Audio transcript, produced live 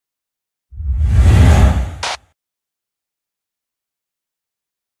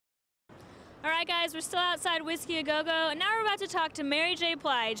All right, guys, we're still outside Whiskey A Go Go, and now we're about to talk to Mary J.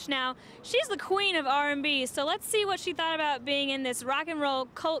 Blige. Now, she's the queen of R&B, so let's see what she thought about being in this rock and roll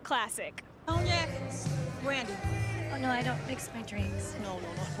cult classic. Cognac, brandy. Oh, no, I don't mix my drinks. No.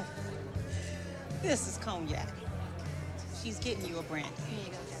 This is cognac. She's getting you a brandy. Here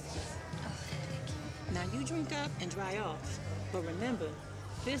you go, Jackie. Oh, thank you. Now you drink up and dry off. But remember,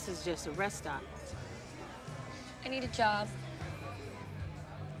 this is just a rest stop. I need a job.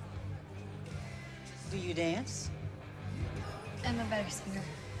 Do you dance? I'm a better singer.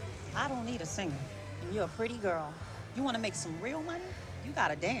 I don't need a singer. You're a pretty girl. You want to make some real money? You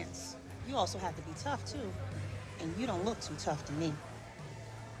gotta dance. You also have to be tough, too. And you don't look too tough to me.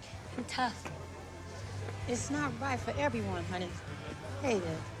 I'm tough. It's not right for everyone, honey. Hey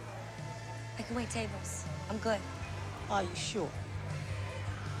there. I can wait tables. I'm good. Are you sure?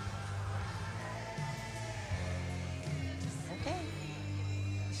 Okay.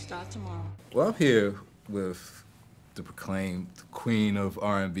 Start tomorrow. Well, I'm here with the proclaimed queen of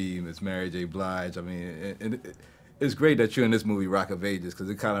R&B, Miss Mary J. Blige. I mean, it's great that you're in this movie, Rock of Ages, because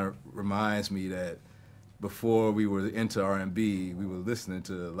it kind of reminds me that before we were into R&B, we were listening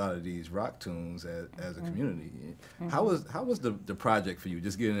to a lot of these rock tunes as a community. How was the project for you?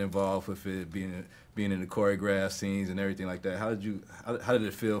 Just getting involved with it, being in the choreographed scenes and everything like that. How did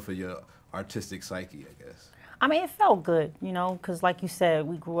it feel for your artistic psyche, I guess? I mean, it felt good, you know, because like you said,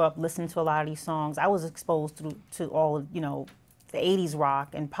 we grew up listening to a lot of these songs. I was exposed to all of, you know, the 80s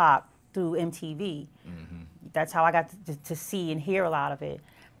rock and pop through MTV. That's how I got to see and hear a lot of it.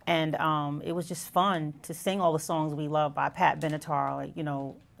 And it was just fun to sing all the songs we love by Pat Benatar. Like, you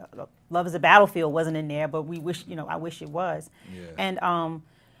know, Love is a Battlefield wasn't in there, but we wish, you know, I wish it was. Yeah. And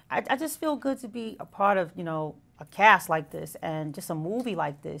I just feel good to be a part of, you know, a cast like this and just a movie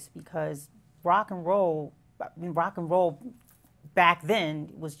like this, because rock and roll back then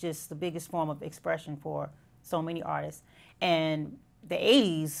was just the biggest form of expression for so many artists. And the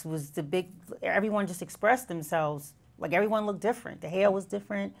 80s was the big, everyone just expressed themselves. Like, everyone looked different. The hair was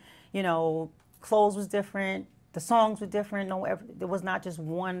different, you know, clothes was different, the songs were different. There was not just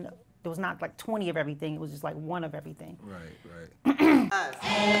one, there was not like 20 of everything, it was just like one of everything. Right.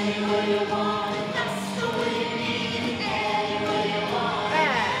 Anywhere you want it, that's the way you need it. Anywhere you want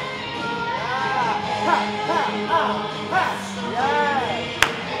it.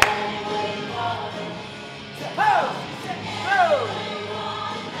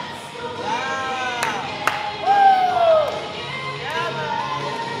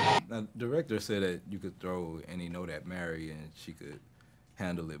 Now, the director said that you could throw any note at Mary and she could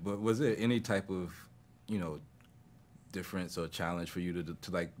handle it. But was there any type of, you know, difference or challenge for you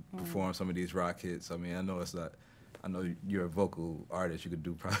to like perform some of these rock hits? I mean, I know it's not. I know you're a vocal artist. You could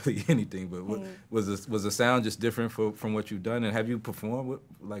do probably anything. But was the sound just different from what you've done? And have you performed with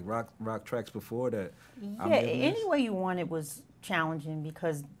like rock tracks before that? Yeah, Any Way You Want It was challenging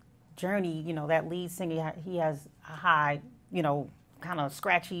because Journey, you know, that lead singer, he has a high, you know, kind of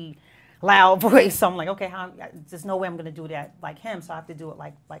scratchy, loud voice. So I'm like, okay, there's no way I'm gonna do that like him. So I have to do it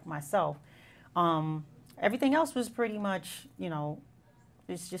like myself. Everything else was pretty much, you know,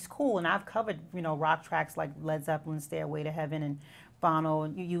 it's just cool. And I've covered, you know, rock tracks like Led Zeppelin's Stairway to Heaven and Bono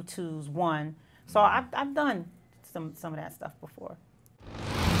and U2's One. So I've done some of that stuff before.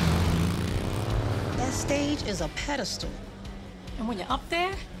 That stage is a pedestal. And when you're up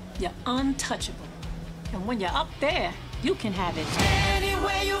there, you're untouchable. And when you're up there, you can have it.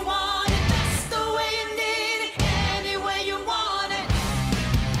 Anywhere you want it, that's the way you need it. Anywhere you want it.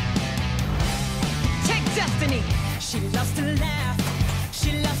 Take Destiny. She loves to laugh.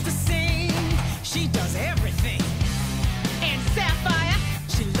 She loves to sing. She does everything. And Sapphire,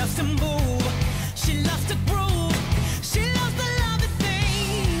 she loves to move. She loves to groove. She loves the lovely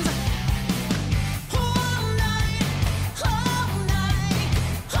things. All night,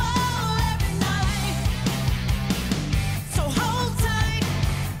 every night. So hold tight,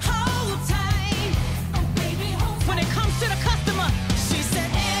 oh baby, hold tight. When it comes to the customer, She said,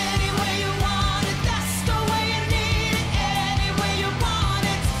 anywhere you want it, that's the way you need it. Anywhere you want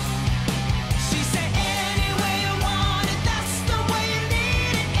it. She said, anywhere you want it, that's the way you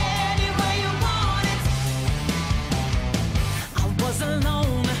need it.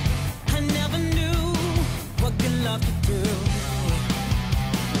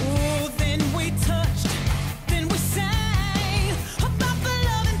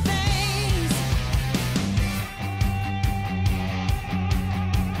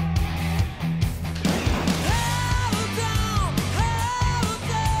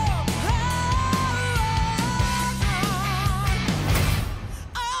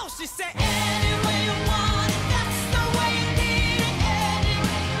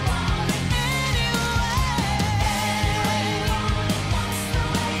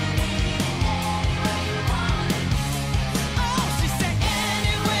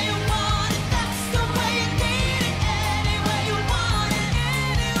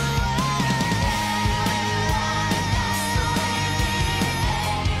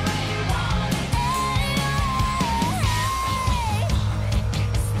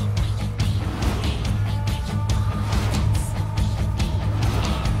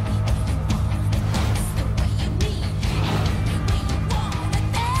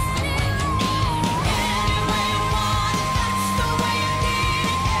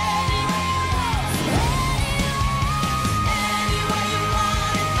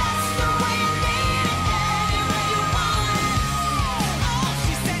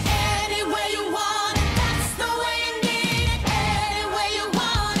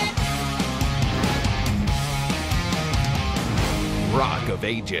 Rock of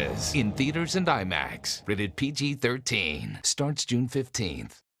Ages in theaters and IMAX. Rated PG-13. Starts June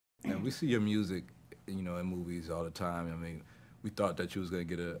 15th. And we see your music, you know, in movies all the time. I mean, we thought that you was going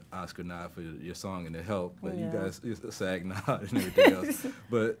to get an Oscar nod for your song and it helped, but you guys, it's a SAG nod and everything else.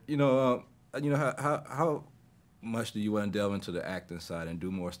 But, how much do you want to delve into the acting side and do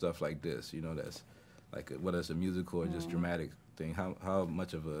more stuff like this? You know, that's like, whether it's a musical or just dramatic thing. How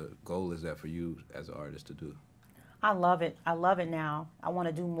much of a goal is that for you as an artist to do? I love it. I love it now. I want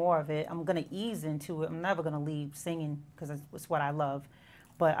to do more of it. I'm going to ease into it. I'm never going to leave singing because it's what I love.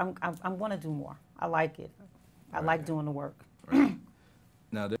 But I'm going to do more. I like it. I like doing the work. Right.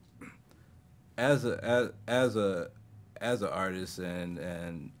 Now, as an artist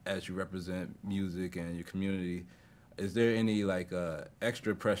and as you represent music and your community, is there any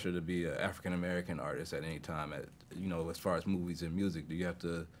extra pressure to be an African American artist at any time? As far as movies and music, do you have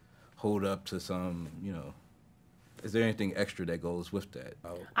to hold up to some, Is there anything extra that goes with that?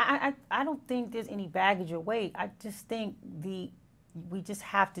 I don't think there's any baggage or weight. I just think we just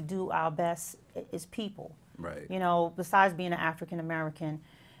have to do our best as people. Right. Besides being an African American,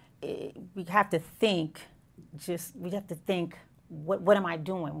 we have to think. What am I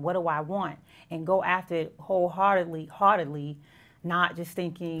doing? What do I want? And go after it wholeheartedly, not just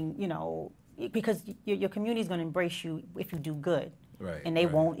thinking, because your community is going to embrace you if you do good. Right. And they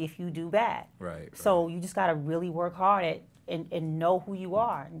won't if you do bad. Right. So you just got to really work hard at and know who you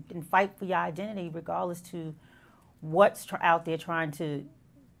are and fight for your identity regardless to what's out there trying to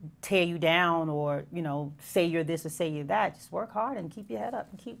tear you down or, say you're this or say you're that. Just work hard and keep your head up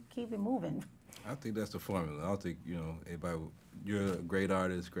and keep it moving. I think that's the formula. I don't think, everybody, you're a great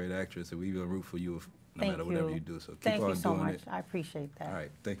artist, great actress, and we will root for you no matter whatever you do. So keep on doing it. Thank you so much. I appreciate that. All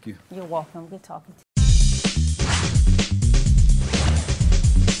right. Thank you. You're welcome. Good talking to you.